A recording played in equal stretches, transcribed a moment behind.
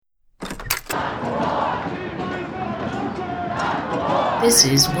This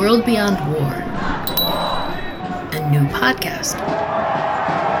is World Beyond War, a new podcast.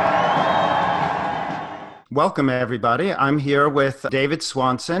 Welcome, everybody. I'm here with David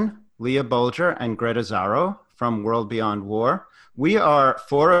Swanson, Leah Bolger, and Greta Zaro from World Beyond War. We are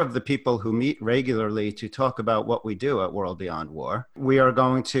four of the people who meet regularly to talk about what we do at World Beyond War. We are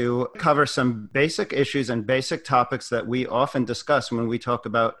going to cover some basic issues and basic topics that we often discuss when we talk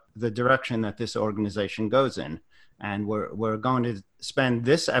about the direction that this organization goes in. And we're going to spend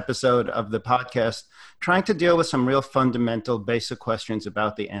this episode of the podcast trying to deal with some real fundamental basic questions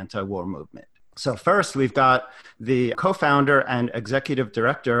about the anti-war movement. So first, we've got the co-founder and executive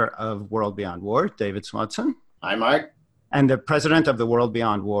director of World Beyond War, David Swanson. Hi, Mark. And the president of the World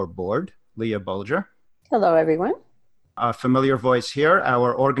Beyond War board, Leah Bolger. Hello, everyone. A familiar voice here,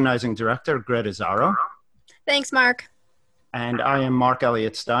 our organizing director, Greta Zaro. Thanks, Mark. And I am Mark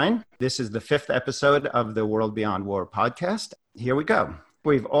Elliott Stein. This is the 5th episode of the World Beyond War podcast. Here we go.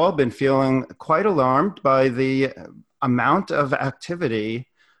 We've all been feeling quite alarmed by the amount of activity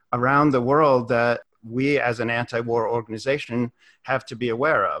around the world that we as an anti-war organization have to be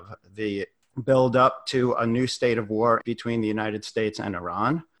aware of. The build up to a new state of war between the United States and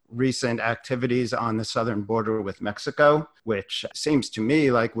Iran. Recent activities on the southern border with Mexico, which seems to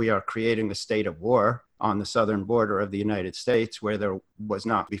me like we are creating a state of war on the southern border of the United States where there was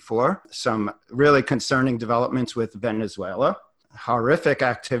not before. Some really concerning developments with Venezuela, horrific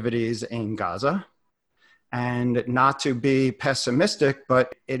activities in Gaza. And not to be pessimistic,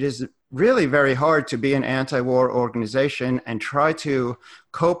 but it is really very hard to be an anti-war organization and try to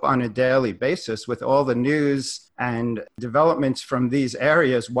cope on a daily basis with all the news and developments from these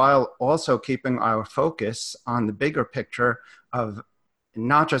areas while also keeping our focus on the bigger picture of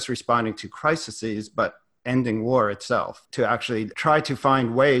not just responding to crises, but ending war itself, to actually try to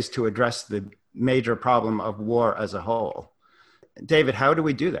find ways to address the major problem of war as a whole. David, how do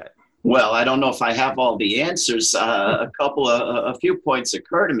we do that? Well, I don't know if I have all the answers. A few points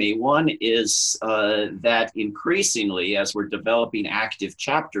occur to me. One is that increasingly, as we're developing active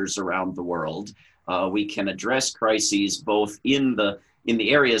chapters around the world, we can address crises both in the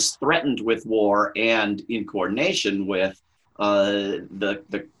areas threatened with war and in coordination with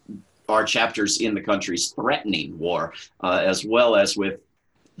our chapters in the countries threatening war, as well as with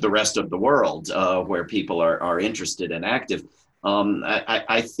the rest of the world where people are interested and active.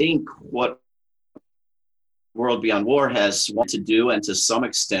 I think what World Beyond War has wanted to do, and to some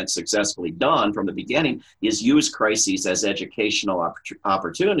extent successfully done from the beginning, is use crises as educational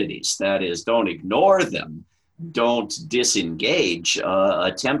opportunities. That is, don't ignore them, don't disengage,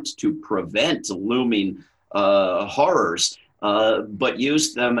 attempt to prevent looming horrors, but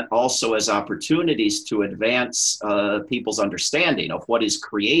use them also as opportunities to advance people's understanding of what is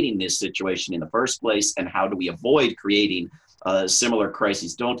creating this situation in the first place and how do we avoid creating similar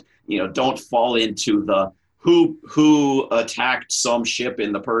crises. Don't fall into the who attacked some ship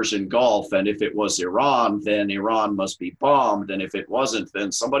in the Persian Gulf, and if it was Iran, then Iran must be bombed, and if it wasn't,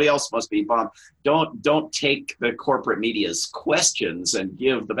 then somebody else must be bombed. Don't take the corporate media's questions and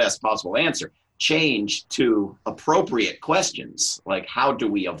give the best possible answer. Change to appropriate questions, like how do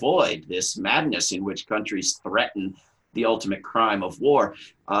we avoid this madness in which countries threaten the ultimate crime of war,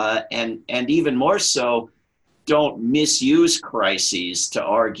 and even more so, don't misuse crises to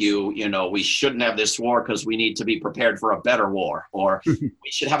argue, we shouldn't have this war because we need to be prepared for a better war, or we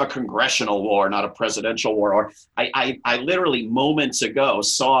should have a congressional war, not a presidential war. Or I literally moments ago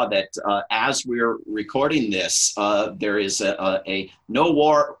saw that as we're recording this, there is a no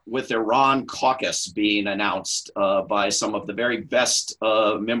war with Iran caucus being announced by some of the very best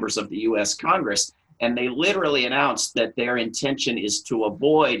members of the U.S. Congress. And they literally announced that their intention is to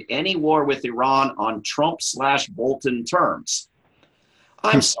avoid any war with Iran on Trump/Bolton terms.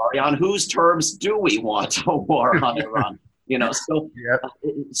 I'm sorry, on whose terms do we want a war on Iran?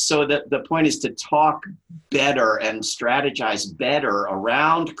 So the point is to talk better and strategize better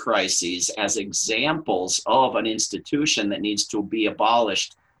around crises as examples of an institution that needs to be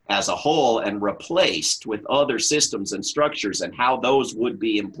abolished as a whole and replaced with other systems and structures, and how those would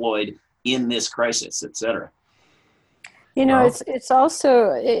be employed in this crisis, et cetera. It's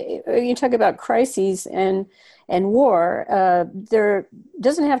also, you talk about crises and war, there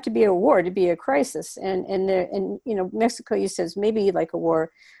doesn't have to be a war to be a crisis. And Mexico, you says maybe like a war,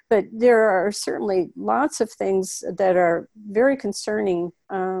 but there are certainly lots of things that are very concerning,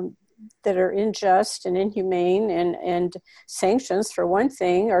 that are unjust and inhumane, and sanctions, for one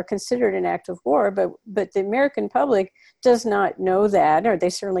thing, are considered an act of war, but the American public does not know that, or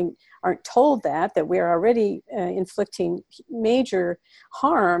they certainly aren't told that we are already inflicting major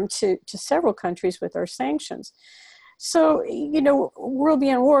harm to several countries with our sanctions. So, World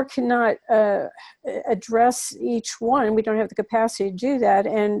Beyond War cannot address each one. We don't have the capacity to do that.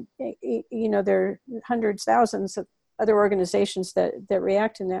 And, there are hundreds, thousands of other organizations that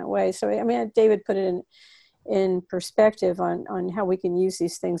react in that way. So, David put it in perspective on how we can use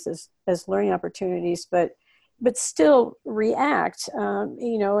these things as learning opportunities, but still react,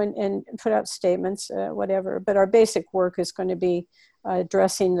 and put out statements, whatever. But our basic work is going to be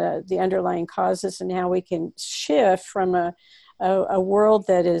addressing the underlying causes and how we can shift from a world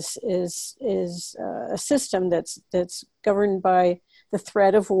that is a system that's governed by the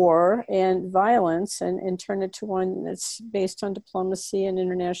threat of war and violence, and turn it to one that's based on diplomacy and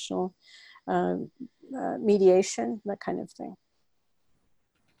international mediation, that kind of thing.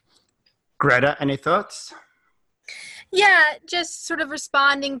 Greta, any thoughts? Yeah, just sort of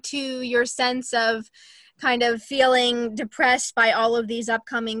responding to your sense of kind of feeling depressed by all of these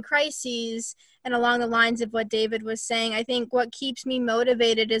upcoming crises, and along the lines of what David was saying, I think what keeps me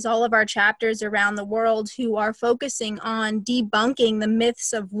motivated is all of our chapters around the world who are focusing on debunking the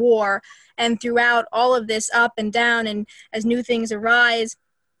myths of war. And throughout all of this up and down, and as new things arise,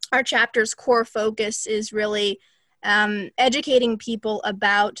 our chapter's core focus is really educating people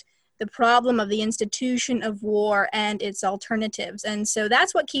about the problem of the institution of war and its alternatives. And so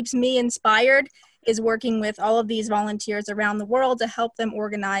that's what keeps me inspired, is working with all of these volunteers around the world to help them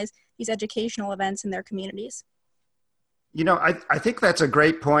organize these educational events in their communities. I think that's a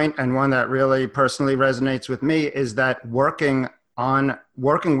great point, and one that really personally resonates with me, is that working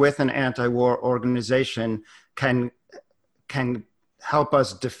with an anti-war organization can help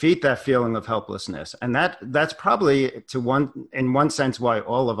us defeat that feeling of helplessness. And that's probably in one sense why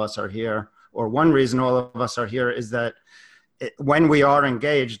all of us are here, or one reason all of us are here, is that when we are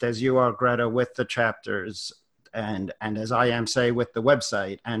engaged, as you are, Greta, with the chapters, and as I am, say, with the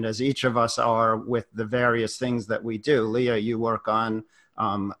website, and as each of us are with the various things that we do. Leah, you work on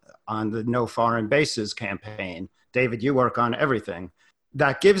the No Foreign Bases campaign. David, you work on everything.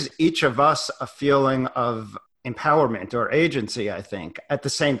 That gives each of us a feeling of empowerment or agency, I think. At the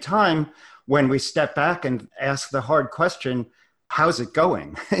same time, when we step back and ask the hard question, how's it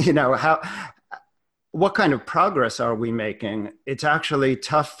going? What kind of progress are we making? It's actually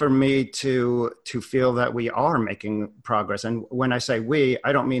tough for me to feel that we are making progress. And when I say we,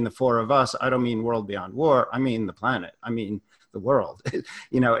 I don't mean the four of us. I don't mean World Beyond War. I mean the planet. I mean the world.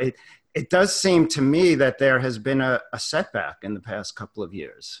 It does seem to me that there has been a setback in the past couple of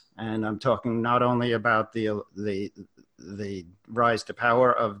years. And I'm talking not only about the rise to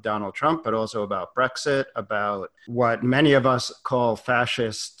power of Donald Trump, but also about Brexit, about what many of us call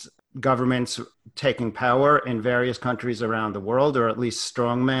fascist governments taking power in various countries around the world, or at least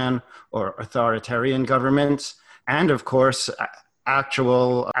strongman or authoritarian governments, and of course,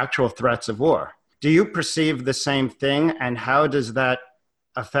 actual threats of war. Do you perceive the same thing, and how does that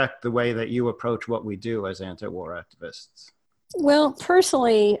affect the way that you approach what we do as anti-war activists? Well,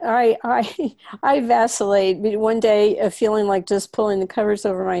 personally, I vacillate. One day, feeling like just pulling the covers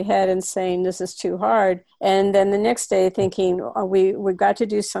over my head and saying this is too hard, and then the next day thinking, we've got to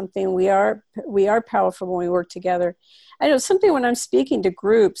do something. We are powerful when we work together. I know something when I'm speaking to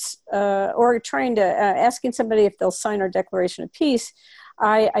groups or trying to asking somebody if they'll sign our Declaration of Peace.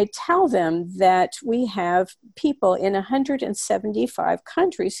 I tell them that we have people in 175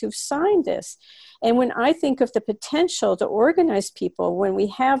 countries who've signed this. And when I think of the potential to organize people, when we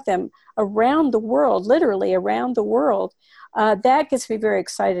have them around the world, literally around the world, that gets me very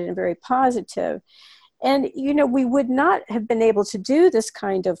excited and very positive. And, we would not have been able to do this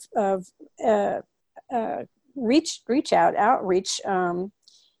kind of outreach,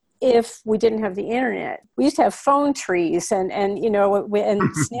 if we didn't have the internet. We used to have phone trees and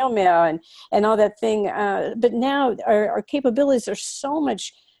snail mail and all that thing. But now our capabilities are so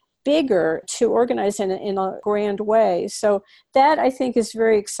much bigger to organize in a grand way. So that, I think, is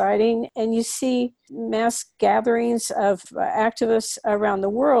very exciting. And you see mass gatherings of activists around the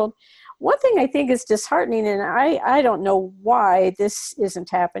world. One thing I think is disheartening, and I don't know why this isn't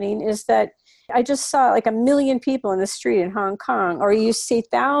happening, is that I just saw like 1 million people in the street in Hong Kong, or you see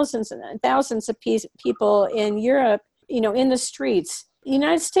thousands and thousands of people in Europe, in the streets. The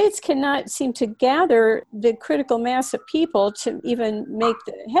United States cannot seem to gather the critical mass of people to even make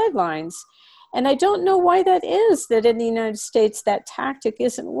the headlines. And I don't know why that is, that in the United States that tactic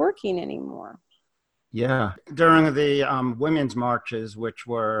isn't working anymore. Yeah. During the women's marches, which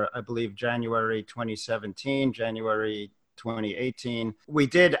were, I believe, January 2017, January 2018, we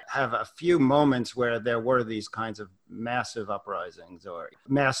did have a few moments where there were these kinds of massive uprisings or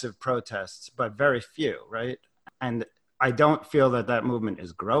massive protests, but very few, right? And I don't feel that movement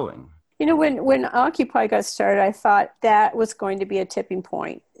is growing. when Occupy got started, I thought that was going to be a tipping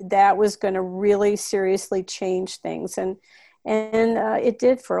point. That was going to really seriously change things. And it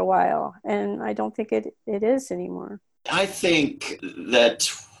did for a while. And I don't think it is anymore. I think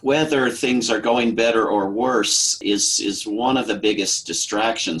that whether things are going better or worse is one of the biggest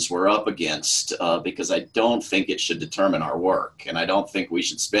distractions we're up against, because I don't think it should determine our work. And I don't think we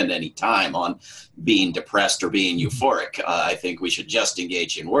should spend any time on being depressed or being euphoric. I think we should just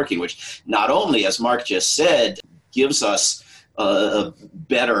engage in working, which not only, as Mark just said, gives us a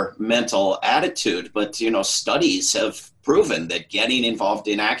better mental attitude, but, studies have proven that getting involved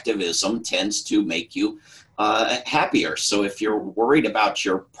in activism tends to make you happier. So if you're worried about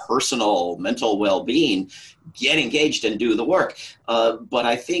your personal mental well-being, get engaged and do the work. But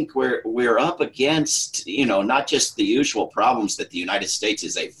I think we're up against, not just the usual problems that the United States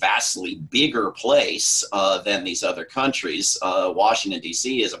is a vastly bigger place than these other countries. Washington,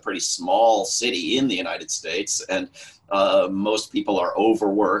 D.C. is a pretty small city in the United States, and most people are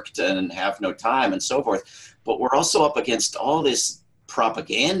overworked and have no time and so forth. But we're also up against all this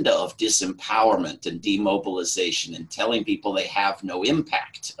propaganda of disempowerment and demobilization and telling people they have no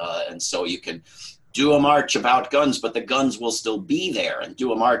impact. And so you can do a march about guns, but the guns will still be there, and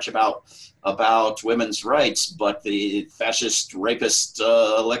do a march about women's rights, but the fascist, rapist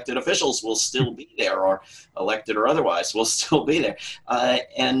elected officials will still be there, or elected or otherwise will still be there.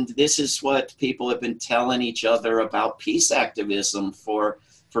 And this is what people have been telling each other about peace activism for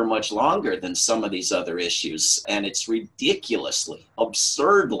much longer than some of these other issues. And it's ridiculously,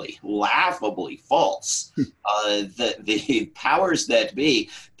 absurdly, laughably false. The powers that be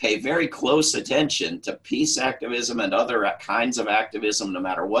pay very close attention to peace activism and other kinds of activism, no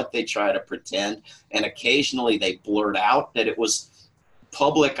matter what they try to pretend. And occasionally they blurt out that it was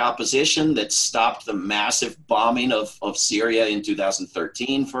public opposition that stopped the massive bombing of Syria in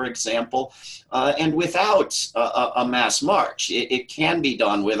 2013, for example, and without a mass march. It can be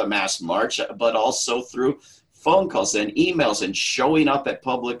done with a mass march, but also through phone calls and emails and showing up at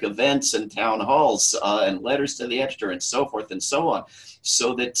public events and town halls and letters to the editor and so forth and so on.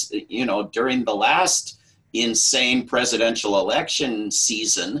 So that, during the last insane presidential election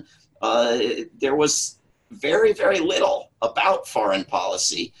season, there was very, very little about foreign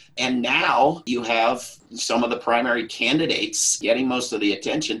policy. And now you have some of the primary candidates getting most of the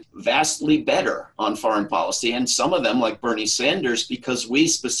attention, vastly better on foreign policy. And some of them, like Bernie Sanders, because we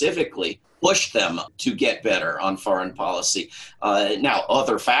specifically pushed them to get better on foreign policy. Now,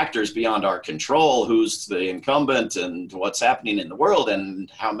 other factors beyond our control, who's the incumbent and what's happening in the world and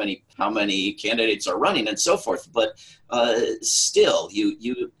how many candidates are running and so forth. But still,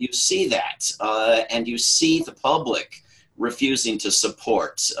 you see that, and you see the public refusing to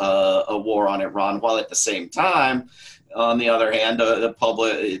support a war on Iran, while at the same time, on the other hand, the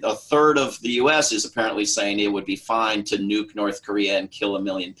public, a third of the U.S. is apparently saying it would be fine to nuke North Korea and kill 1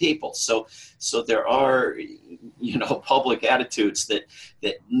 million people. So there are, public attitudes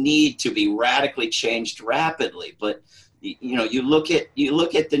that need to be radically changed rapidly. But you look at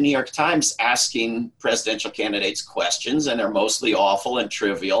the New York Times asking presidential candidates questions, and they're mostly awful and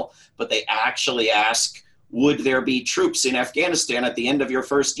trivial, but they actually ask, would there be troops in Afghanistan at the end of your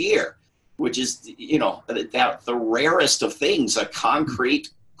first year? Which is, the rarest of things, a concrete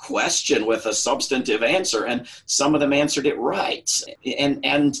question with a substantive answer. And some of them answered it right.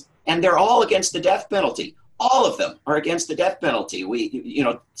 And they're all against the death penalty. All of them are against the death penalty.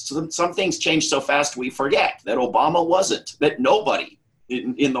 Some things change so fast we forget that Obama wasn't, that nobody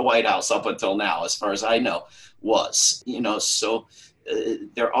in the White House up until now, as far as I know, was.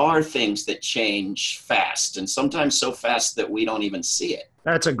 There are things that change fast, and sometimes so fast that we don't even see it.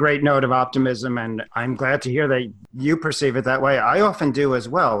 That's a great note of optimism, and I'm glad to hear that you perceive it that way. I often do as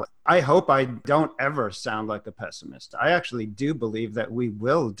well. I hope I don't ever sound like a pessimist. I actually do believe that we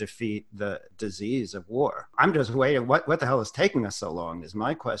will defeat the disease of war. I'm just waiting. What the hell is taking us so long is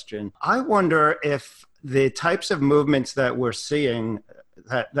my question. I wonder if the types of movements that we're seeing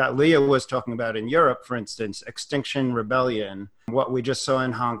that Leah was talking about in Europe, for instance, Extinction Rebellion, what we just saw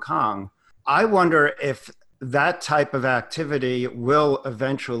in Hong Kong, I wonder if that type of activity will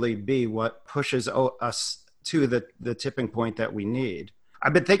eventually be what pushes us to the tipping point that we need.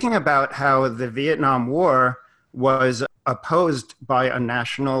 I've been thinking about how the Vietnam War was opposed by a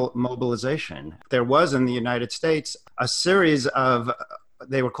national mobilization. There was in the United States a series of,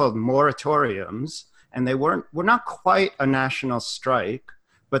 they were called moratoriums, and they were not quite a national strike,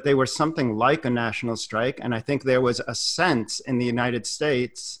 but they were something like a national strike. And I think there was a sense in the United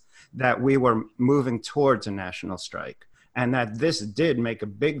States that we were moving towards a national strike, and that this did make a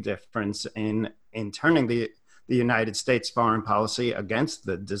big difference in turning the United States foreign policy against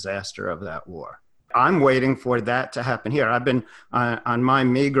the disaster of that war. I'm waiting for that to happen here. I've been on my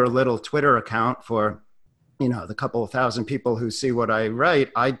meager little Twitter account for, the couple of thousand people who see what I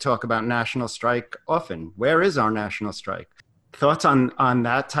write. I talk about national strike often. Where is our national strike? Thoughts on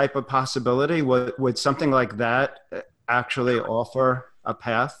that type of possibility? Would something like that actually offer a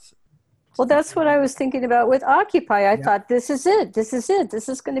path? Well, that's what I was thinking about with Occupy. I thought, this is it. This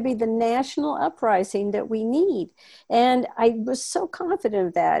is going to be the national uprising that we need. And I was so confident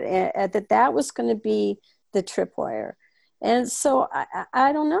of that that was going to be the tripwire. And so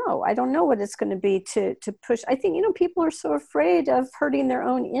I don't know. I don't know what it's going to be to push. I think, people are so afraid of hurting their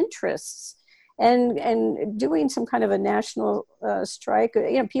own interests and doing some kind of a national strike.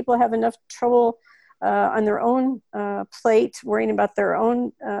 People have enough trouble on their own plate, worrying about their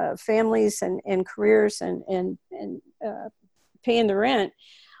own families and careers and paying the rent,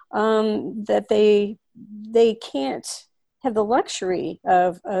 that they can't have the luxury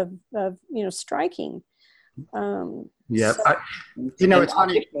of striking. Yeah, so, it's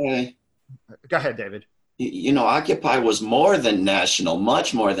funny. Go ahead, David. Occupy was more than national,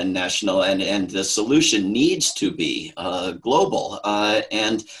 much more than national, and the solution needs to be global.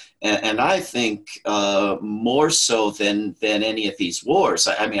 And I think more so than any of these wars.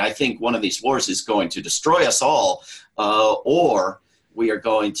 I think one of these wars is going to destroy us all, or we are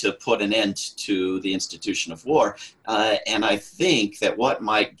going to put an end to the institution of war. And I think that what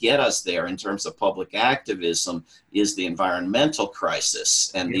might get us there in terms of public activism is the environmental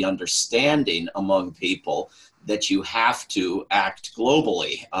crisis and the understanding among people that you have to act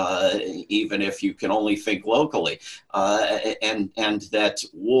globally, even if you can only think locally, and that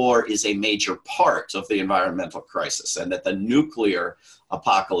war is a major part of the environmental crisis, and that the nuclear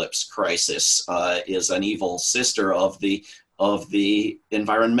apocalypse crisis is an evil sister of the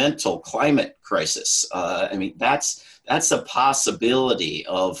environmental climate crisis. That's a possibility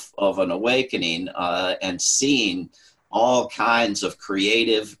of an awakening and seeing all kinds of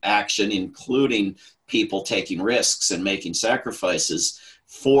creative action, including people taking risks and making sacrifices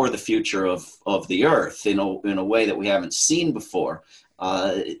for the future of the earth in a way that we haven't seen before.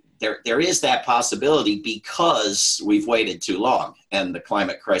 There is that possibility because we've waited too long and the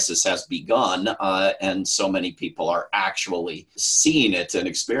climate crisis has begun, and so many people are actually seeing it and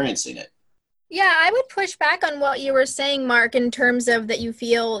experiencing it. Yeah, I would push back on what you were saying, Mark, in terms of that you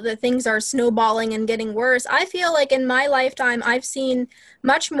feel that things are snowballing and getting worse. I feel like in my lifetime, I've seen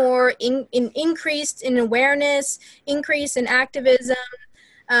much more increase in awareness, increase in activism,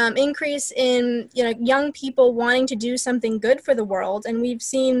 increase in young people wanting to do something good for the world. And we've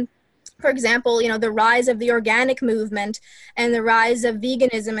seen, for example, the rise of the organic movement and the rise of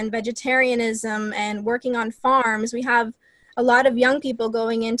veganism and vegetarianism and working on farms. We have a lot of young people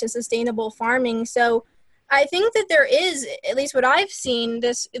going into sustainable farming. So I think that there is, at least what I've seen,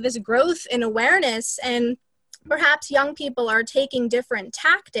 this growth in awareness, and perhaps young people are taking different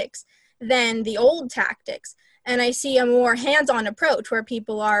tactics than the old tactics. And I see a more hands-on approach where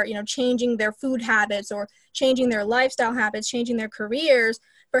people are, changing their food habits or changing their lifestyle habits, changing their careers,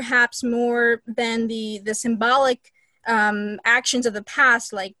 perhaps more than the symbolic actions of the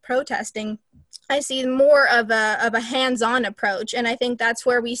past, like protesting. I see more of a hands-on approach, and I think that's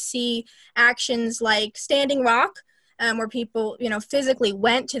where we see actions like Standing Rock, where people, physically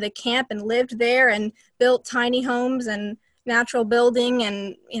went to the camp and lived there and built tiny homes and natural building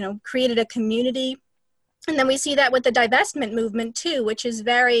and, created a community. And then we see that with the divestment movement too, which is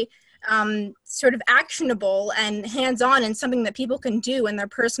very sort of actionable and hands-on and something that people can do in their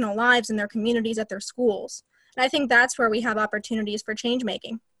personal lives, in their communities, at their schools. And I think that's where we have opportunities for change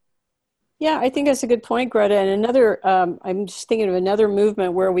making. Yeah, I think that's a good point, Greta. And another, I'm just thinking of another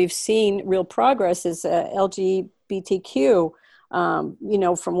movement where we've seen real progress is LGBTQ.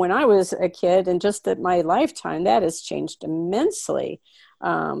 From when I was a kid and just at my lifetime, that has changed immensely.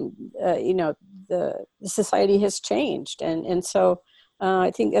 The society has changed. And so I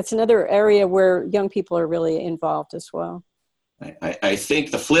think that's another area where young people are really involved as well. I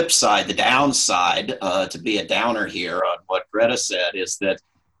think the flip side, the downside, to be a downer here on what Greta said, is that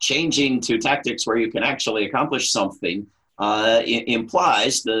changing to tactics where you can actually accomplish something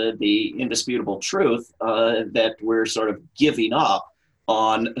implies the indisputable truth that we're sort of giving up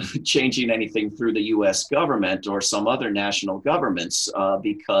on changing anything through the U.S. government or some other national governments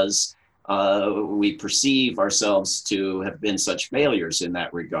because we perceive ourselves to have been such failures in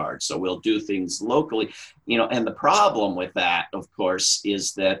that regard. So we'll do things locally, and the problem with that, of course,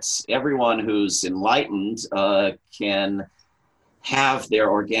 is that everyone who's enlightened can have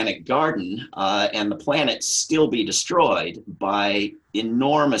their organic garden and the planet still be destroyed by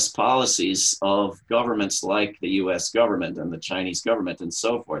enormous policies of governments like the US government and the Chinese government and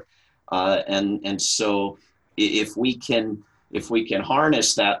so forth. And so if we can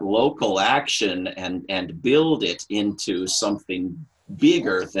harness that local action and build it into something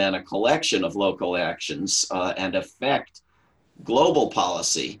bigger than a collection of local actions and affect global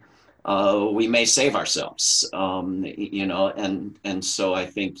policy, we may save ourselves, and so I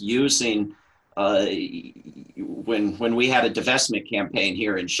think using, when we had a divestment campaign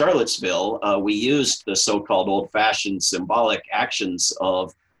here in Charlottesville, we used the so-called old-fashioned symbolic actions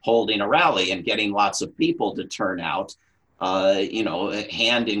of holding a rally and getting lots of people to turn out,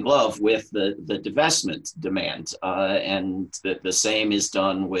 hand in glove with the divestment demand. And the same is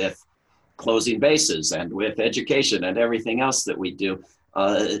done with closing bases and with education and everything else that we do.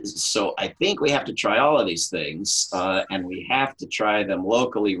 So I think we have to try all of these things, and we have to try them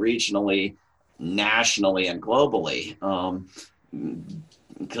locally, regionally, nationally, and globally,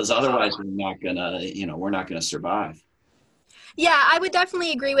 because otherwise we're not gonna survive. Yeah, I would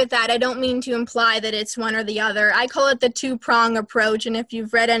definitely agree with that. I don't mean to imply that it's one or the other. I call it the two-prong approach, and if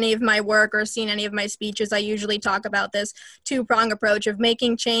you've read any of my work or seen any of my speeches, I usually talk about this two-prong approach of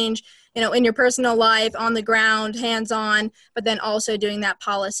making change, in your personal life, on the ground, hands-on, but then also doing that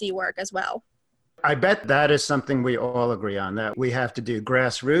policy work as well. I bet that is something we all agree on, that we have to do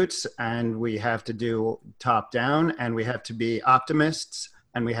grassroots and we have to do top-down and we have to be optimists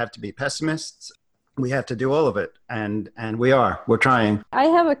and we have to be pessimists. We have to do all of it, and we're trying. I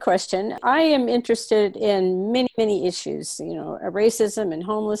have a question. I am interested in many, many issues, racism and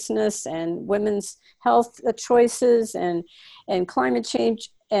homelessness and women's health choices and climate change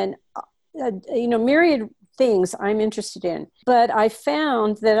and, myriad things I'm interested in. But I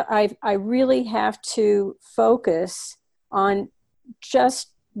found that I really have to focus on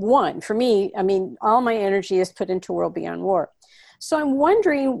just one. For me, all my energy is put into World Beyond War. So I'm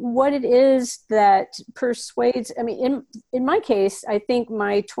wondering what it is that persuades, in my case, I think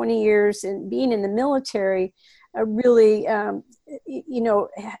my 20 years in being in the military really,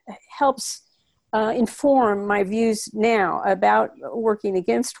 helps inform my views now about working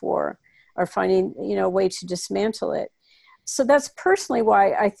against war or finding, a way to dismantle it. So that's personally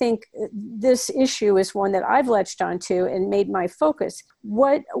why I think this issue is one that I've latched onto and made my focus.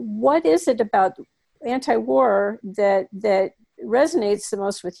 What is it about anti-war that resonates the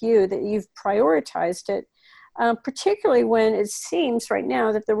most with you, that you've prioritized it, particularly when it seems right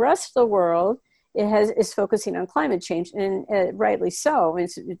now that the rest of the world is focusing on climate change, and rightly so.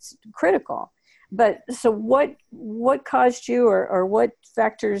 It's critical. But so what caused you, or what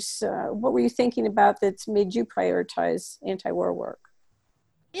factors, what were you thinking about that's made you prioritize anti-war work?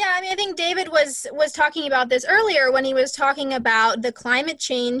 Yeah, I think David was talking about this earlier when he was talking about the climate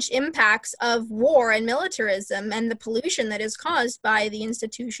change impacts of war and militarism and the pollution that is caused by the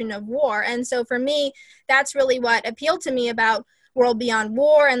institution of war. And so for me, that's really what appealed to me about World Beyond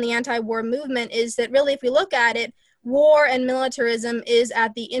War and the anti-war movement, is that really, if we look at it, war and militarism is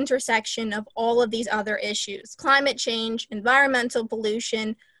at the intersection of all of these other issues: climate change, environmental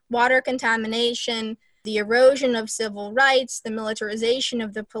pollution, water contamination, the erosion of civil rights, the militarization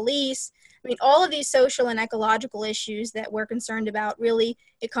of the police. All of these social and ecological issues that we're concerned about, really,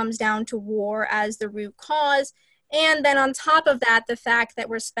 it comes down to war as the root cause. And then on top of that, the fact that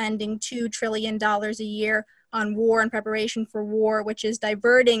we're spending $2 trillion a year on war and preparation for war, which is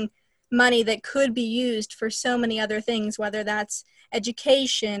diverting money that could be used for so many other things, whether that's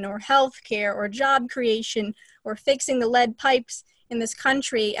education or healthcare or job creation or fixing the lead pipes in this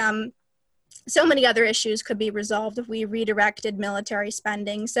country. So many other issues could be resolved if we redirected military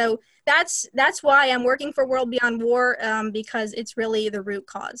spending. So that's why I'm working for World Beyond War, because it's really the root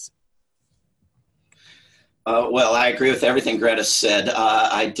cause. Well, I agree with everything Greta said.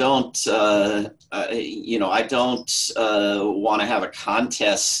 I don't want to have a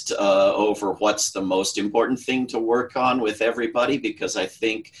contest over what's the most important thing to work on with everybody, because I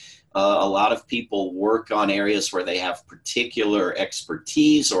think a lot of people work on areas where they have particular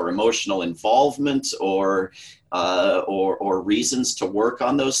expertise or emotional involvement or reasons to work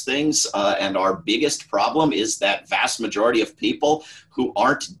on those things. And our biggest problem is that vast majority of people who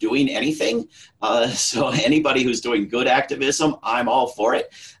aren't doing anything. So anybody who's doing good activism, I'm all for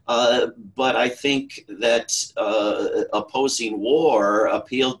it. But I think that opposing war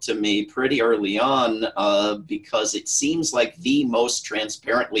appealed to me pretty early on because it seems like the most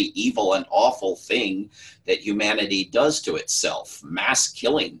transparently evil and awful thing that humanity does to itself: mass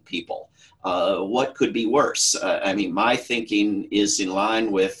killing people. What could be worse? My thinking is in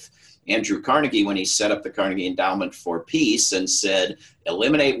line with Andrew Carnegie when he set up the Carnegie Endowment for Peace and said,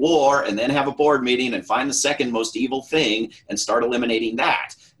 eliminate war and then have a board meeting and find the second most evil thing and start eliminating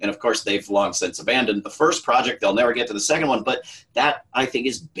that. And of course, they've long since abandoned the first project. They'll never get to the second one. But that, I think,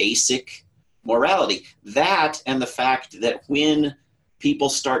 is basic morality. That and the fact that when people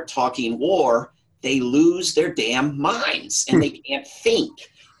start talking war, they lose their damn minds and they can't think.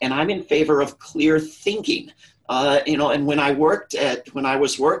 And I'm in favor of clear thinking. And when I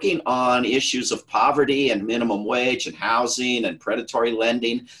was working on issues of poverty and minimum wage and housing and predatory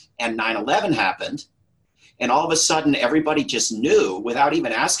lending, and 9/11 happened, and all of a sudden everybody just knew without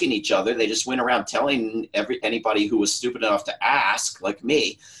even asking each other. They just went around telling anybody who was stupid enough to ask, like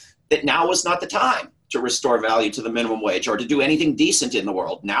me, that now was not the time to restore value to the minimum wage or to do anything decent in the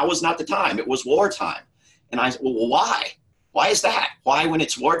world. Now was not the time. It was wartime. And I said, well, why? Why is that? Why, when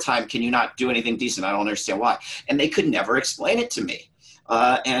it's wartime, can you not do anything decent? I don't understand why. And they could never explain it to me.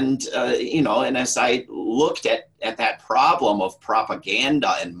 And as I looked at that problem of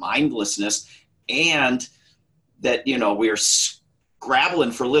propaganda and mindlessness, and that, we are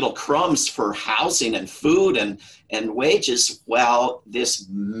scrabbling for little crumbs for housing and food and wages, while this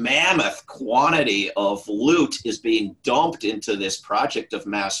mammoth quantity of loot is being dumped into this project of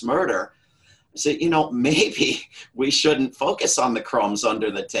mass murder, so, maybe we shouldn't focus on the crumbs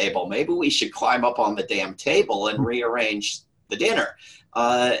under the table. Maybe we should climb up on the damn table and rearrange the dinner.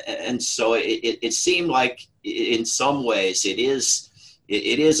 And so it seemed like in some ways it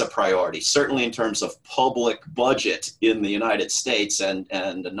is a priority, certainly in terms of public budget in the United States and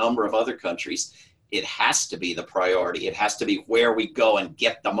a number of other countries. It has to be the priority. It has to be where we go and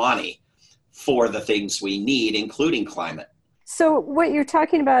get the money for the things we need, including climate. So what you're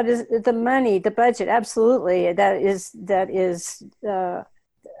talking about is the money, the budget. Absolutely. That is,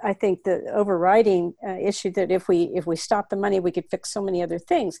 I think, the overriding issue, that if we stop the money, we could fix so many other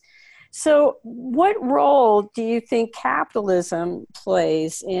things. So what role do you think capitalism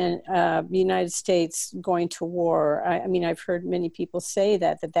plays in the United States going to war? I mean, I've heard many people say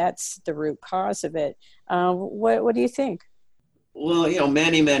that's the root cause of it. What do you think? Well,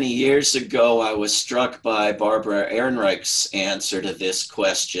 many, many years ago, I was struck by Barbara Ehrenreich's answer to this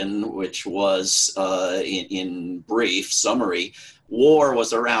question, which was, in brief summary, war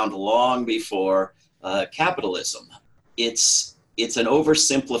was around long before capitalism. It's an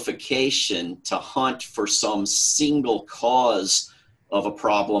oversimplification to hunt for some single cause of a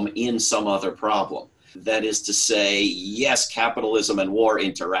problem in some other problem. That is to say, yes, capitalism and war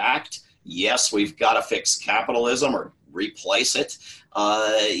interact. Yes, we've got to fix capitalism or replace it.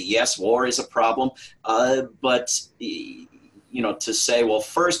 Yes, war is a problem. But to say, well,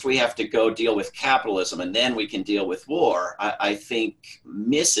 first we have to go deal with capitalism and then we can deal with war, I think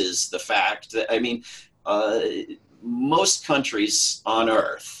misses the fact that, most countries on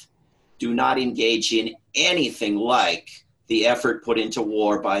earth do not engage in anything like the effort put into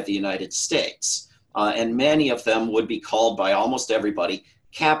war by the United States. And many of them would be called by almost everybody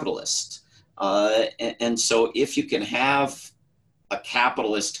capitalist. And so if you can have a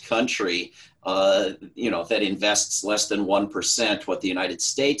capitalist country, that invests less than 1% what the United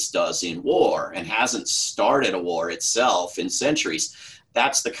States does in war and hasn't started a war itself in centuries,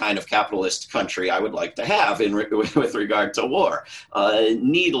 that's the kind of capitalist country I would like to have with regard to war.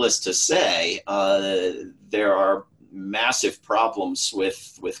 Needless to say, there are massive problems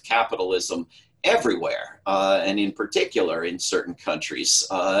with capitalism everywhere, and in particular in certain countries.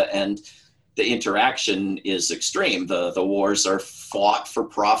 And the interaction is extreme. The wars are fought for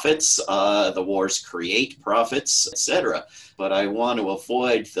profits. The wars create profits, etc. But I want to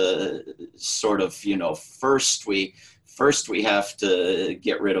avoid the sort of, first we have to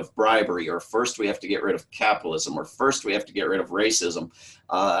get rid of bribery, or first we have to get rid of capitalism, or first we have to get rid of racism.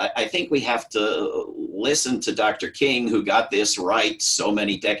 I think we have to listen to Dr. King, who got this right so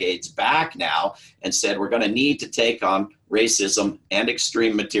many decades back now, and said we're going to need to take on racism and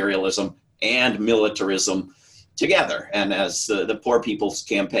extreme materialism and militarism together. And as the Poor People's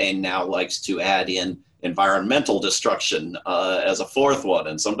Campaign now likes to add in environmental destruction as a fourth one,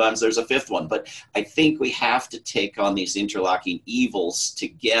 and sometimes there's a fifth one. But I think we have to take on these interlocking evils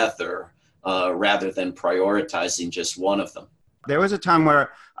together rather than prioritizing just one of them. There was a time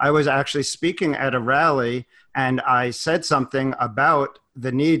where I was actually speaking at a rally and I said something about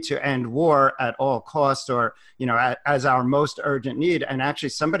the need to end war at all costs, or, as our most urgent need. And actually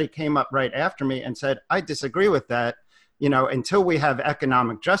somebody came up right after me and said, I disagree with that. Until we have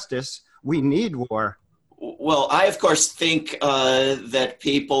economic justice, we need war. Well, I, of course, think that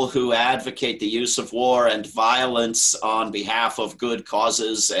people who advocate the use of war and violence on behalf of good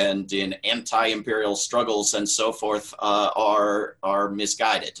causes and in anti-imperial struggles and so forth are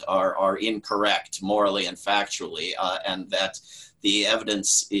misguided, are incorrect morally and factually, and that the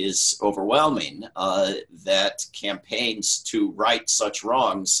evidence is overwhelming that campaigns to right such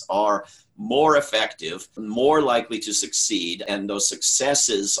wrongs are more effective, more likely to succeed, and those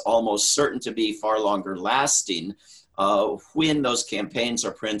successes almost certain to be far longer lasting when those campaigns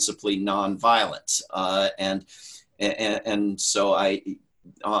are principally nonviolent. And so I,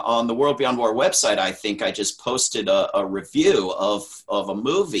 on the World Beyond War website, I think I just posted a review of a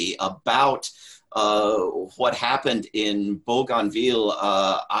movie about what happened in Bougainville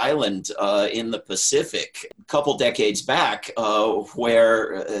Island in the Pacific a couple decades back,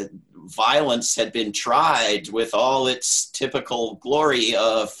 where violence had been tried with all its typical glory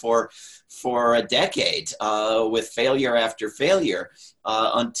for a decade, with failure after failure,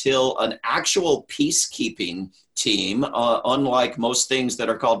 until an actual peacekeeping team, unlike most things that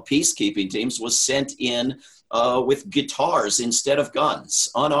are called peacekeeping teams, was sent in with guitars instead of guns,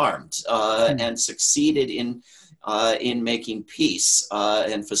 unarmed, and succeeded in making peace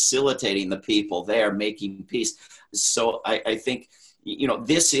and facilitating the people there making peace. So I think, you know,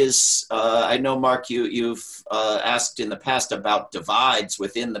 this is, I know, Mark, you've asked in the past about divides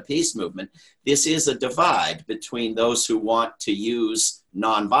within the peace movement. This is a divide between those who want to use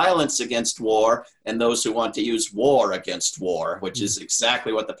nonviolence against war and those who want to use war against war, which is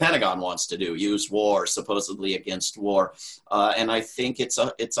exactly what the Pentagon wants to do, use war supposedly against war. And I think it's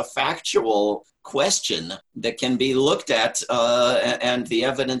a factual question that can be looked at, and the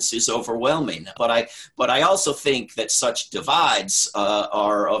evidence is overwhelming. But I also think that such divides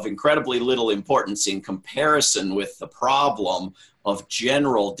are of incredibly little importance in comparison with the problem of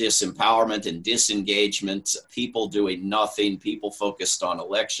general disempowerment and disengagement, people doing nothing, people focused on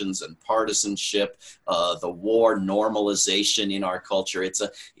elections and partisanship, the war normalization in our culture. It's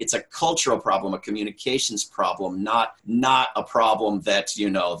a cultural problem, a communications problem, not a problem that, you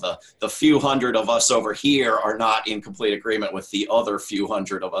know, the few hundred of us over here are not in complete agreement with the other few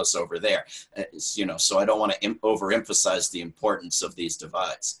hundred of us over there. You know, so I don't want to overemphasize the importance of these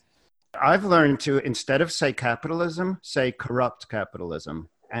divides. I've learned to, instead of say capitalism, say corrupt capitalism.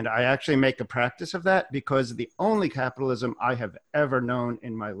 And I actually make a practice of that because the only capitalism I have ever known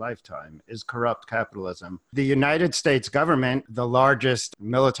in my lifetime is corrupt capitalism. The United States government, the largest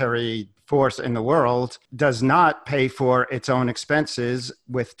military force in the world, does not pay for its own expenses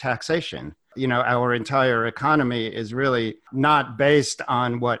with taxation. You know, our entire economy is really not based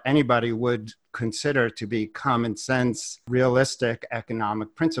on what anybody would consider to be common sense, realistic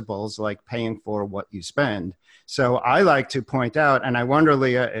economic principles like paying for what you spend. So I like to point out, and I wonder,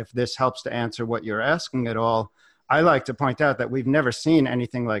 Leah, if this helps to answer what you're asking at all, I like to point out that we've never seen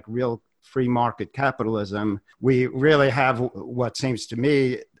anything like real free market capitalism. We really have what seems to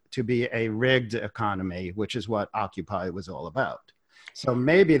me to be a rigged economy, which is what Occupy was all about. So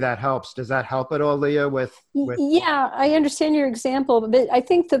maybe that helps. Does that help at all, Leah? Yeah, I understand your example, but I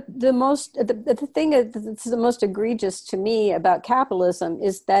think the thing that's the most egregious to me about capitalism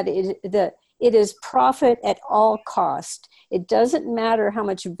is that it is profit at all cost. It doesn't matter how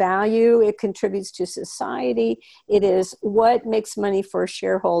much value it contributes to society. It is what makes money for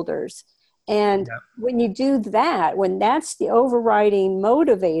shareholders. And when you do that, when that's the overriding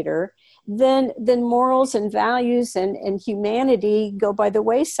motivator, then morals and values and humanity go by the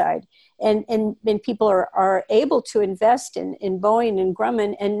wayside. And people are able to invest in Boeing and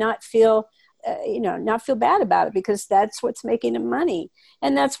Grumman and not feel bad about it because that's what's making them money.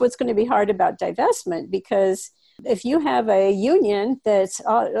 And that's what's going to be hard about divestment, because if you have a union that's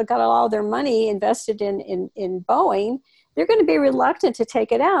got all their money invested in Boeing, they're going to be reluctant to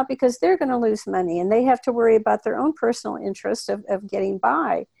take it out because they're going to lose money and they have to worry about their own personal interest of getting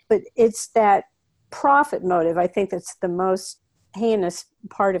by. But it's that profit motive, I think, that's the most heinous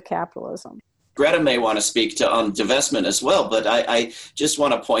part of capitalism. Greta may want to speak to divestment as well, but I just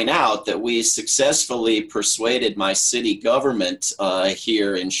want to point out that we successfully persuaded my city government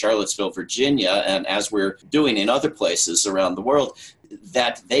here in Charlottesville, Virginia, and as we're doing in other places around the world,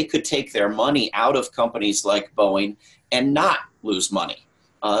 that they could take their money out of companies like Boeing and not lose money.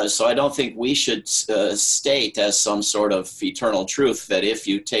 So I don't think we should state as some sort of eternal truth that if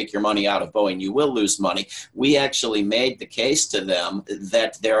you take your money out of Boeing, you will lose money. We actually made the case to them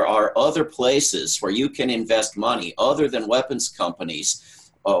that there are other places where you can invest money other than weapons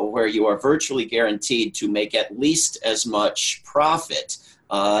companies, where you are virtually guaranteed to make at least as much profit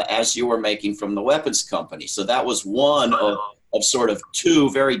as you were making from the weapons company. So that was one of of sort of two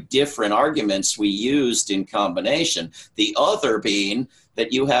very different arguments we used in combination. The other being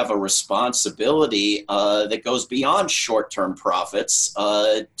that you have a responsibility that goes beyond short-term profits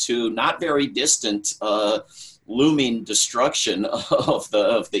to not very distant looming destruction of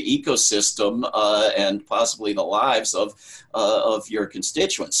the ecosystem and possibly the lives of your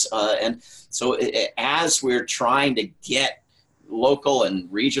constituents. And so as we're trying to get local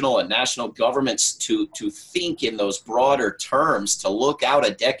and regional and national governments to think in those broader terms, to look out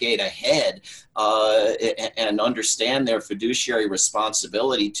a decade ahead and understand their fiduciary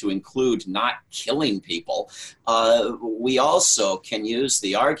responsibility to include not killing people, we also can use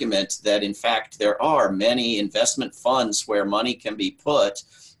the argument that, in fact, there are many investment funds where money can be put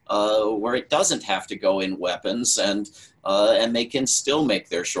where it doesn't have to go in weapons, and they can still make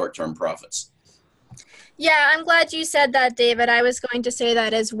their short-term profits. Yeah, I'm glad you said that, David. I was going to say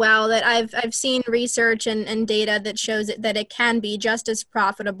that as well, that I've seen research and data that shows that it can be just as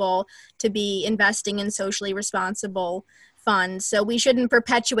profitable to be investing in socially responsible funds. So we shouldn't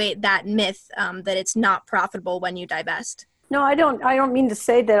perpetuate that myth that it's not profitable when you divest. No, I don't mean to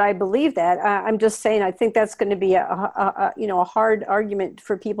say that I believe that. I'm just saying I think that's going to be a hard argument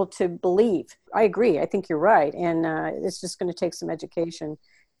for people to believe. I agree. I think you're right. And it's just going to take some education and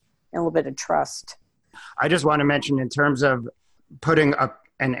a little bit of trust. I just want to mention, in terms of putting up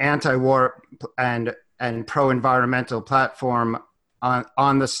an anti-war and pro-environmental platform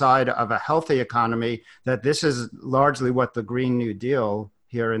on the side of a healthy economy, that this is largely what the Green New Deal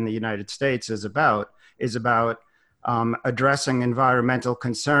here in the United States is about addressing environmental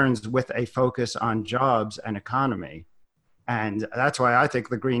concerns with a focus on jobs and economy. And that's why I think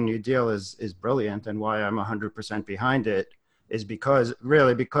the Green New Deal is brilliant, and why I'm 100% behind it, is because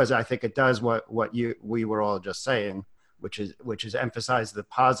I think it does what we were all just saying, which is emphasize the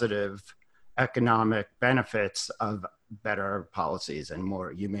positive economic benefits of better policies and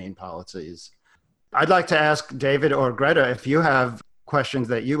more humane policies. I'd like to ask David or Greta if you have questions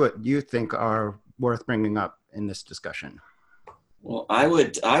that you think are worth bringing up in this discussion. Well, I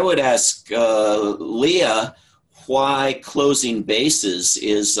would ask Leah why Closing Bases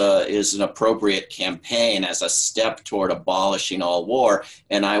is an appropriate campaign as a step toward abolishing all war.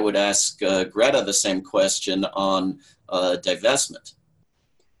 And I would ask Greta the same question on divestment.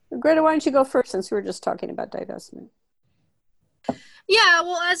 Greta, why don't you go first, since we were just talking about divestment? Yeah,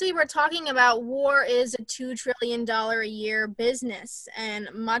 well, as we were talking about, war is a $2 trillion a year business, and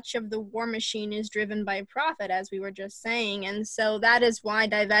much of the war machine is driven by profit, as we were just saying. And so that is why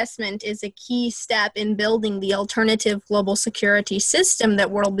divestment is a key step in building the alternative global security system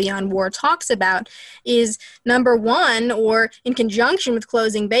that World Beyond War talks about. Is number one, or in conjunction with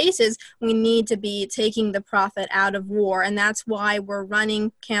closing bases, we need to be taking the profit out of war. And that's why we're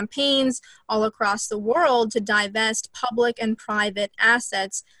running campaigns all across the world to divest public and private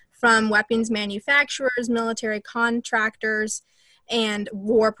assets from weapons manufacturers, military contractors, and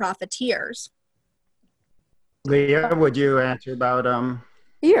war profiteers. Leah, would you answer about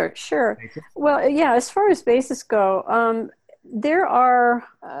Sure. Well, yeah, as far as bases go, there are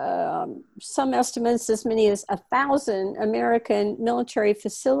some estimates as many as 1,000 American military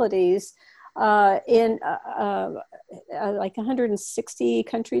facilities in like 160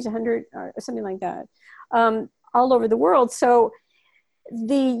 countries, 100 or something like that, all over the world. So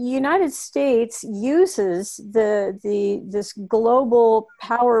the United States uses this global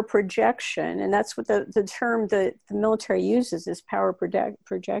power projection, and that's what the term the military uses is power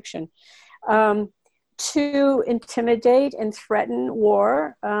projection, to intimidate and threaten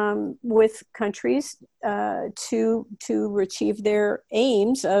war with countries to achieve their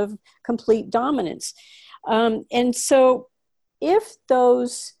aims of complete dominance. And so if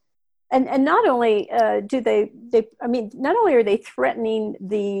those And not only not only are they threatening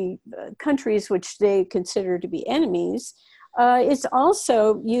the countries which they consider to be enemies, it's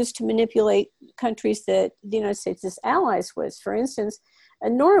also used to manipulate countries that the United States is allies with. For instance,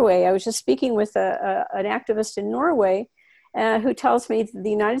 in Norway, I was just speaking with an activist in Norway who tells me that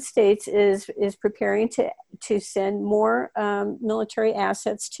the United States is preparing to send more military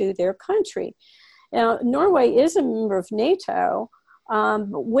assets to their country. Now, Norway is a member of NATO.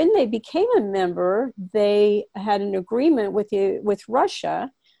 But when they became a member, they had an agreement with Russia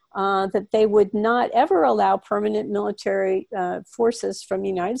that they would not ever allow permanent military forces from the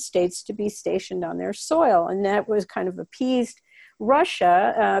United States to be stationed on their soil. And that was kind of appeased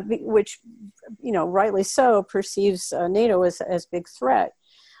Russia, which, rightly so, perceives NATO as a big threat.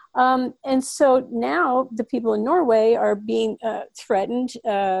 And so now the people in Norway are being threatened,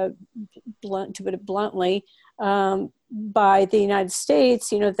 to put it bluntly, by the United States,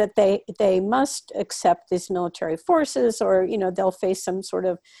 that they must accept these military forces, or they'll face some sort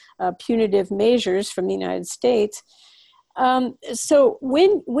of punitive measures from the United States. So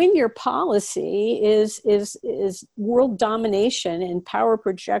when your policy is world domination and power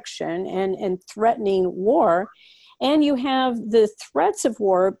projection and threatening war, and you have the threats of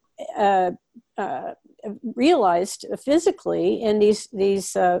war realized physically in these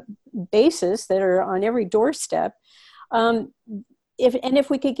bases that are on every doorstep, if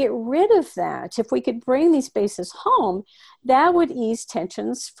we could get rid of that, if we could bring these bases home, that would ease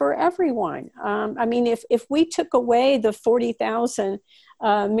tensions for everyone. I mean, if we took away the 40,000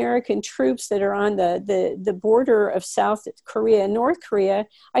 American troops that are on the border of South Korea and North Korea,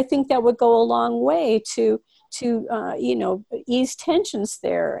 I think that would go a long way to ease tensions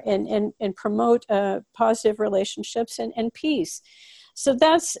there and promote positive relationships and peace. So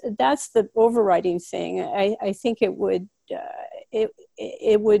that's the overriding thing. I think it would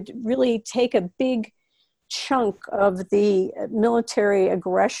really take a big chunk of the military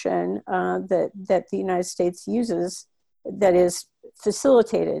aggression that the United States uses, that is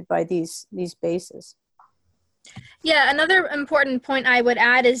facilitated by these bases. Yeah, another important point I would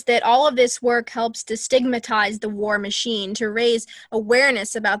add is that all of this work helps to stigmatize the war machine, to raise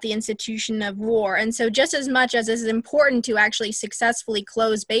awareness about the institution of war. And so just as much as it's important to actually successfully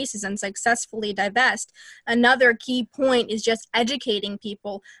close bases and successfully divest, another key point is just educating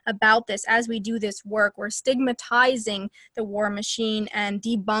people about this. As we do this work, we're stigmatizing the war machine and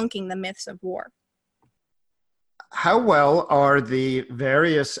debunking the myths of war. How well are the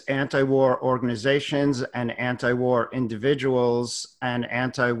various anti-war organizations and anti-war individuals and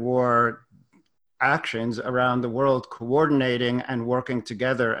anti-war actions around the world coordinating and working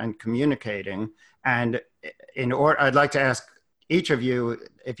together and communicating? And I'd like to ask each of you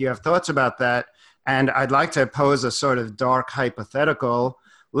if you have thoughts about that. And I'd like to pose a sort of dark hypothetical.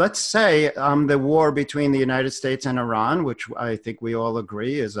 Let's say the war between the United States and Iran, which I think we all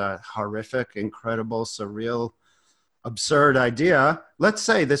agree is a horrific, incredible, surreal, absurd idea. Let's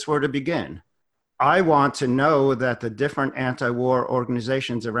say this were to begin. I want to know that the different anti-war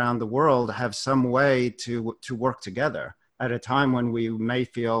organizations around the world have some way to work together at a time when we may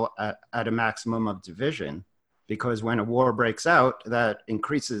feel at a maximum of division, because when a war breaks out, that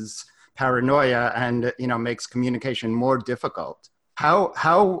increases paranoia and makes communication more difficult.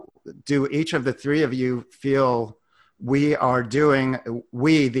 How do each of the three of you feel we are doing,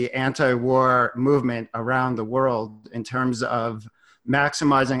 the anti-war movement around the world, in terms of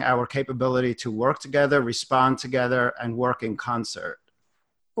maximizing our capability to work together, respond together, and work in concert?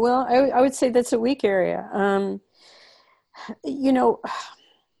 Well, I would say that's a weak area.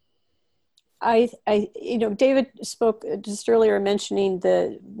 David spoke just earlier mentioning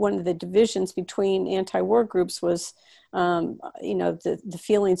one of the divisions between anti-war groups was, the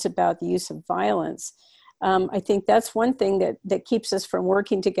feelings about the use of violence. I think that's one thing that keeps us from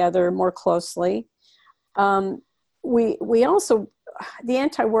working together more closely. We also, the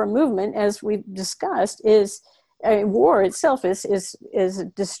anti-war movement, as we've discussed, is war itself is a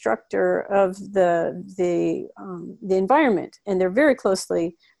destructor of the environment, and they're very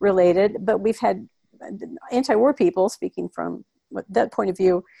closely related. But we've had anti-war people, speaking from that point of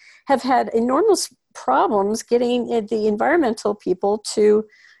view, have had enormous problems getting the environmental people to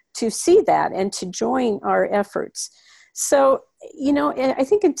see that and to join our efforts. So, I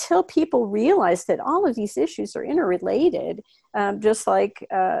think until people realize that all of these issues are interrelated, just like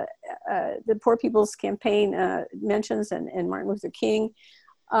the Poor People's Campaign mentions and Martin Luther King,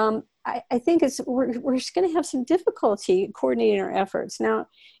 I think we're just going to have some difficulty coordinating our efforts. Now,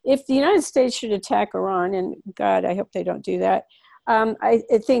 if the United States should attack Iran, and God, I hope they don't do that, I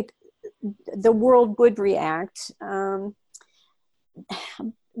think the world would react.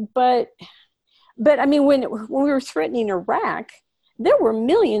 But I mean, when we were threatening Iraq, there were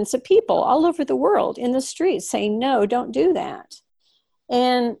millions of people all over the world in the streets saying, no, don't do that.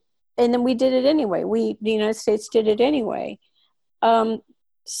 And then we did it anyway. The United States did it anyway.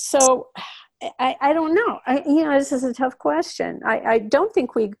 So I don't know. This is a tough question. I don't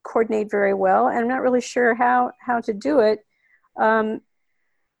think we coordinate very well, and I'm not really sure how to do it. I'd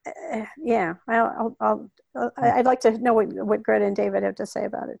like to know what Greta and David have to say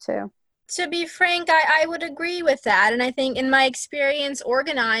about it too. To be frank, I would agree with that. And I think in my experience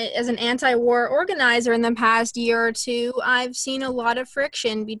as an anti-war organizer in the past year or two, I've seen a lot of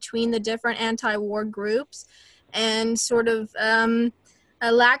friction between the different anti-war groups and sort of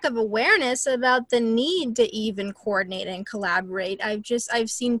a lack of awareness about the need to even coordinate and collaborate. I've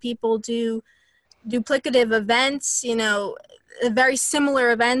seen people do duplicative events, very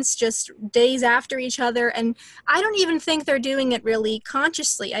similar events just days after each other. And I don't even think they're doing it really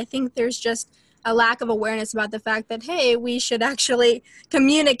consciously. I think there's just a lack of awareness about the fact that, hey, we should actually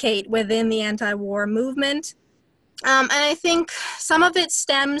communicate within the anti-war movement. And I think some of it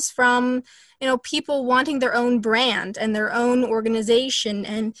stems from, people wanting their own brand and their own organization,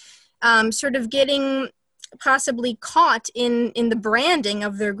 and sort of getting possibly caught in the branding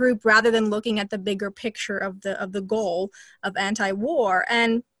of their group rather than looking at the bigger picture of the goal of anti-war.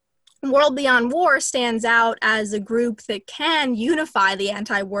 And World Beyond War stands out as a group that can unify the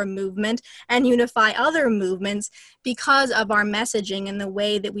anti-war movement and unify other movements because of our messaging and the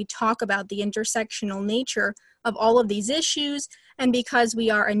way that we talk about the intersectional nature of all of these issues, and because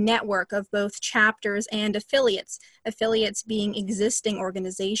we are a network of both chapters and affiliates being existing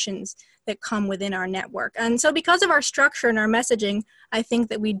organizations that come within our network. And so because of our structure and our messaging, I think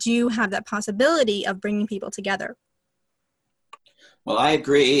that we do have that possibility of bringing people together. Well, I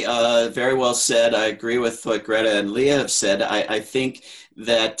agree. Very well said. I agree with what Greta and Leah have said. I think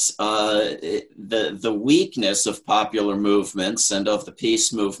that the weakness of popular movements and of the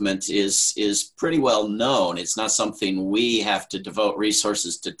peace movement is pretty well known. It's not something we have to devote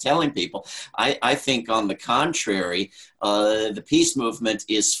resources to telling people. I think, on the contrary, the peace movement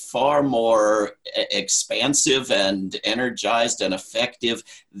is far more expansive and energized and effective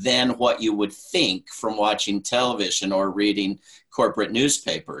than what you would think from watching television or reading corporate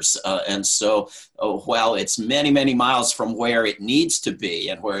newspapers. And so while it's many, many miles from where it needs to be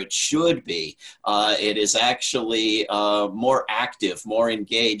and where it should be, it is actually more active, more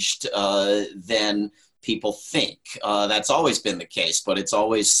engaged than people think. That's always been the case, but it's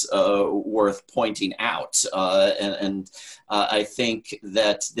always worth pointing out. And I think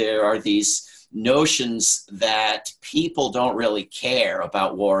that there are these notions that people don't really care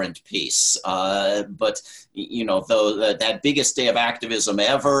about war and peace. But, though that biggest day of activism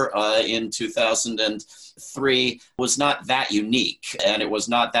ever in 2003 was not that unique, and it was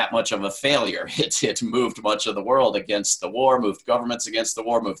not that much of a failure. It moved much of the world against the war, moved governments against the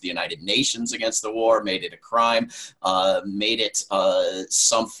war, moved the United Nations against the war, made it a crime, made it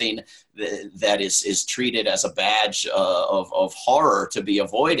something that is treated as a badge of horror to be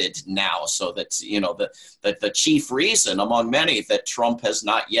avoided now. So that, the chief reason among many that Trump has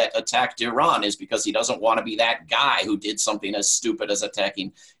not yet attacked Iran is because he doesn't want to be that guy who did something as stupid as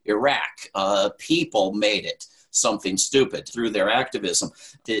attacking Iraq. People made it something stupid through their activism.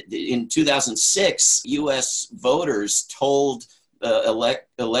 In 2006, U.S. voters told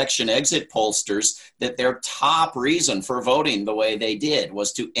election exit pollsters that their top reason for voting the way they did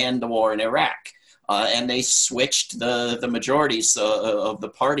was to end the war in Iraq. And they switched the majorities of the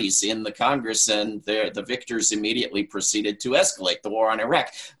parties in the Congress, and the victors immediately proceeded to escalate the war on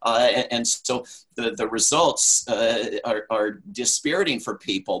Iraq. And so the results are dispiriting for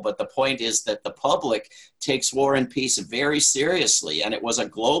people, but the point is that the public takes war and peace very seriously, and it was a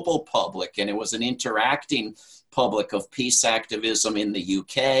global public, and it was an interacting public of peace activism in the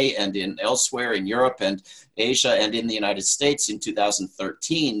UK and in elsewhere in Europe and Asia and in the United States in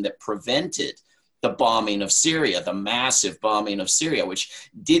 2013 that prevented the bombing of Syria, the massive bombing of Syria, which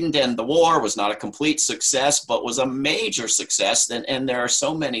didn't end the war, was not a complete success, but was a major success. And there are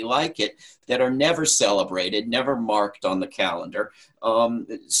so many like it that are never celebrated, never marked on the calendar.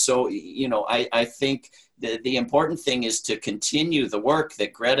 I think the important thing is to continue the work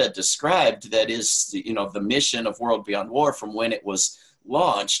that Greta described, that is, the mission of World Beyond War from when it was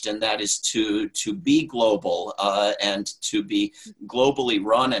launched, and that is to be global and to be globally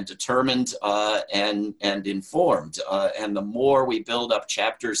run and determined and informed. And the more we build up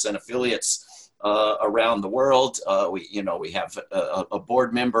chapters and affiliates around the world, we have a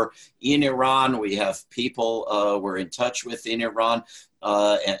board member in Iran. We have people we're in touch with in Iran.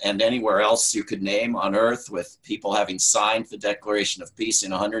 And anywhere else you could name on earth, with people having signed the Declaration of Peace in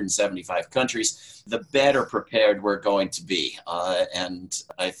 175 countries, the better prepared we're going to be. And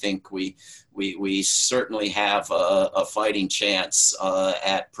I think we certainly have a fighting chance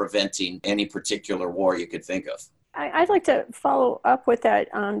at preventing any particular war you could think of. I'd like to follow up with that,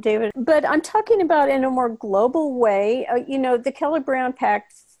 David, but I'm talking about in a more global way. The Keller-Brown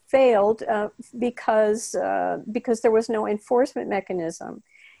Pact failed because there was no enforcement mechanism.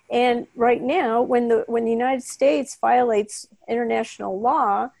 And right now, when the United States violates international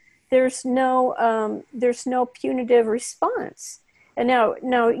law, there's no punitive response. And now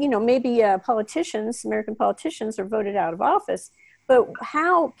maybe American politicians are voted out of office, but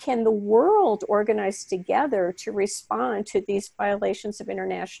how can the world organize together to respond to these violations of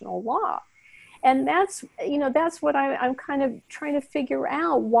international law? And that's, that's what I'm kind of trying to figure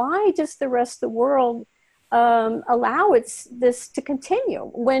out. Why does the rest of the world allow this to continue,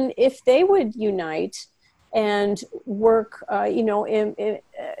 when if they would unite and work,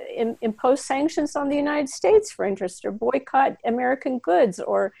 impose sanctions on the United States, for interest, or boycott American goods,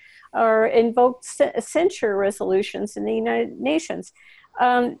 or invoke censure resolutions in the United Nations.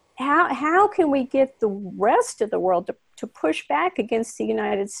 How can we get the rest of the world to push back against the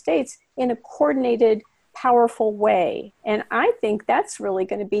United States in a coordinated, powerful way? And I think that's really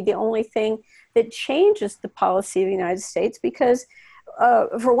going to be the only thing that changes the policy of the United States, because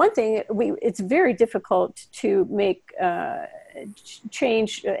for one thing, it's very difficult to make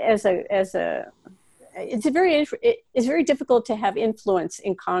change it's very difficult to have influence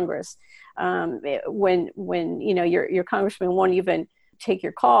in Congress when your congressman won't even take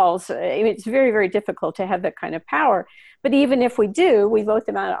your calls. It's very, very difficult to have that kind of power. But even if we do, we vote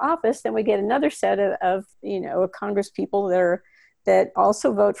them out of office, then we get another set of Congress people that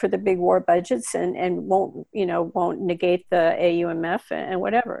also vote for the big war budgets and won't negate the AUMF and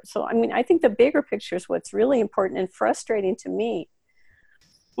whatever. So, I think the bigger picture is what's really important and frustrating to me.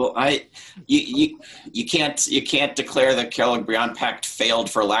 Well, you can't declare the Kellogg-Briand Pact failed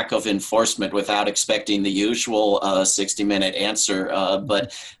for lack of enforcement without expecting the usual 60-minute answer.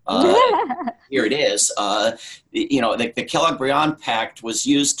 But here it is. The Kellogg-Briand Pact was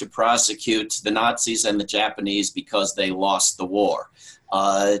used to prosecute the Nazis and the Japanese because they lost the war.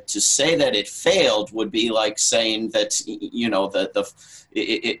 To say that it failed would be like saying that,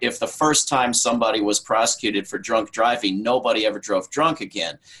 if the first time somebody was prosecuted for drunk driving, nobody ever drove drunk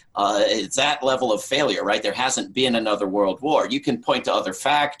again. It's that level of failure, right? There hasn't been another world war. You can point to other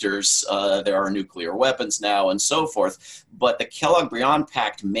factors. There are nuclear weapons now and so forth. But the Kellogg-Briand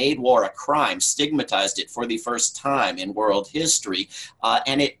Pact made war a crime, stigmatized it for the first time in world history,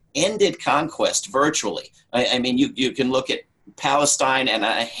 and it ended conquest virtually. You can look at Palestine and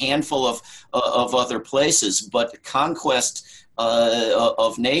a handful of other places, but conquest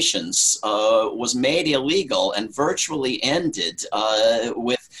of nations was made illegal and virtually ended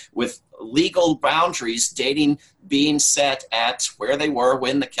with legal boundaries being set at where they were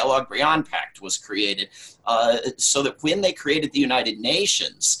when the Kellogg-Briand Pact was created, so that when they created the United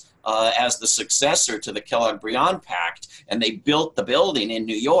Nations as the successor to the Kellogg-Briand Pact, and they built the building in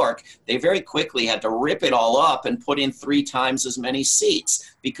New York, they very quickly had to rip it all up and put in 3 times as many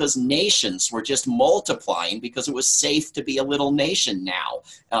seats, because nations were just multiplying, because it was safe to be a little nation now,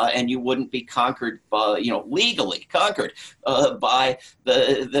 and you wouldn't be conquered, legally conquered by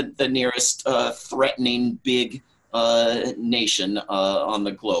the nearest threatening big nation on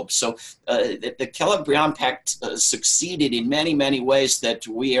the globe. So the Kellogg-Briand Pact succeeded in many, many ways that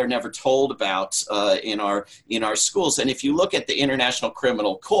we are never told about in our schools. And if you look at the International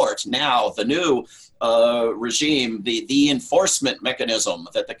Criminal Court, now the new regime, the enforcement mechanism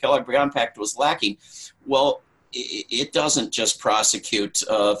that the Kellogg-Briand Pact was lacking, well, it doesn't just prosecute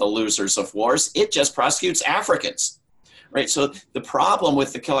the losers of wars, it just prosecutes Africans, right? So the problem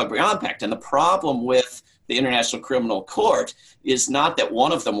with the Kellogg-Briand Pact and the problem with the International Criminal Court is not that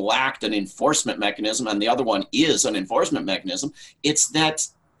one of them lacked an enforcement mechanism and the other one is an enforcement mechanism. It's that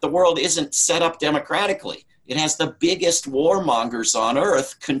the world isn't set up democratically. It has the biggest warmongers on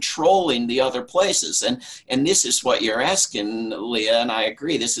earth controlling the other places. And this is what you're asking, Leah, and I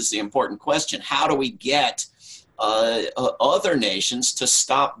agree. This is the important question. How do we get other nations to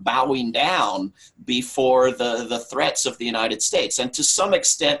stop bowing down before the threats of the United States? And to some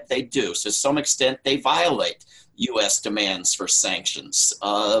extent they do. To some extent they violate U.S. demands for sanctions.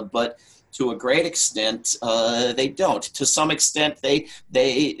 But to a great extent, they don't. To some extent,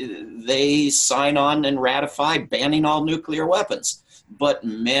 they sign on and ratify banning all nuclear weapons. But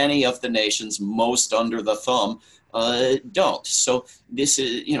many of the nations most under the thumb don't. So this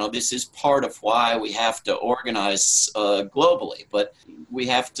is part of why we have to organize globally. But we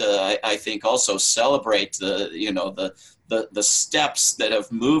have to, I think, also celebrate the steps that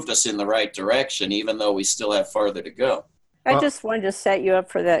have moved us in the right direction, even though we still have farther to go. I just wanted to set you up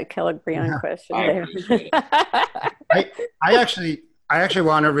for that Kellogg-Briand question there. I actually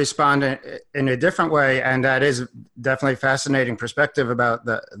want to respond in a different way, and that is definitely a fascinating perspective about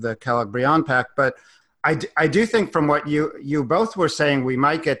the Kellogg-Briand Pact. But I do think from what you both were saying, we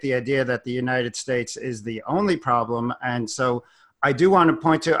might get the idea that the United States is the only problem. And so I do want to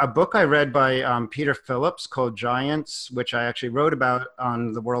point to a book I read by Peter Phillips called Giants, which I actually wrote about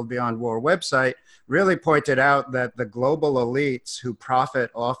on the World Beyond War website, really pointed out that the global elites who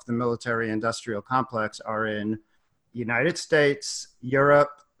profit off the military-industrial complex are in United States,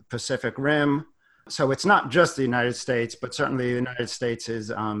 Europe, Pacific Rim. So it's not just the United States, but certainly the United States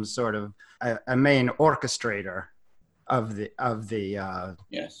is sort of a main orchestrator of the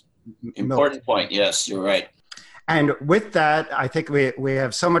yes, important point. Yes, you're right. And with that, I think we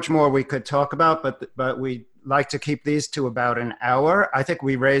have so much more we could talk about, but we like to keep these to about an hour. I think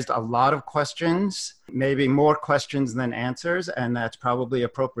we raised a lot of questions, maybe more questions than answers, and that's probably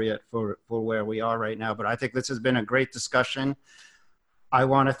appropriate for where we are right now. But I think this has been a great discussion. I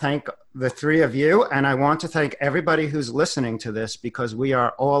want to thank the three of you, and I want to thank everybody who's listening to this, because we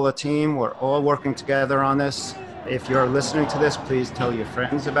are all a team. We're all working together on this. If you're listening to this, please tell your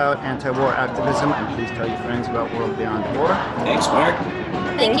friends about anti-war activism, and please tell your friends about World Beyond War. Thanks, Mark.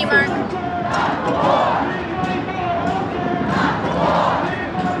 Thank you, Mark.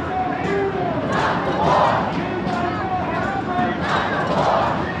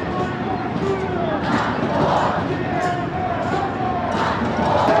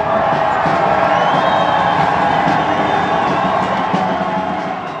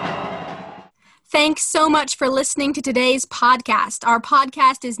 Thanks so much for listening to today's podcast. Our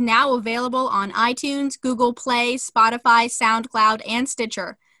podcast is now available on iTunes, Google Play, Spotify, SoundCloud, and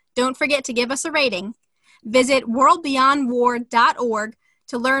Stitcher. Don't forget to give us a rating. Visit worldbeyondwar.org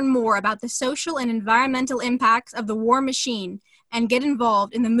to learn more about the social and environmental impacts of the war machine and get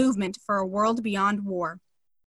involved in the movement for a world beyond war.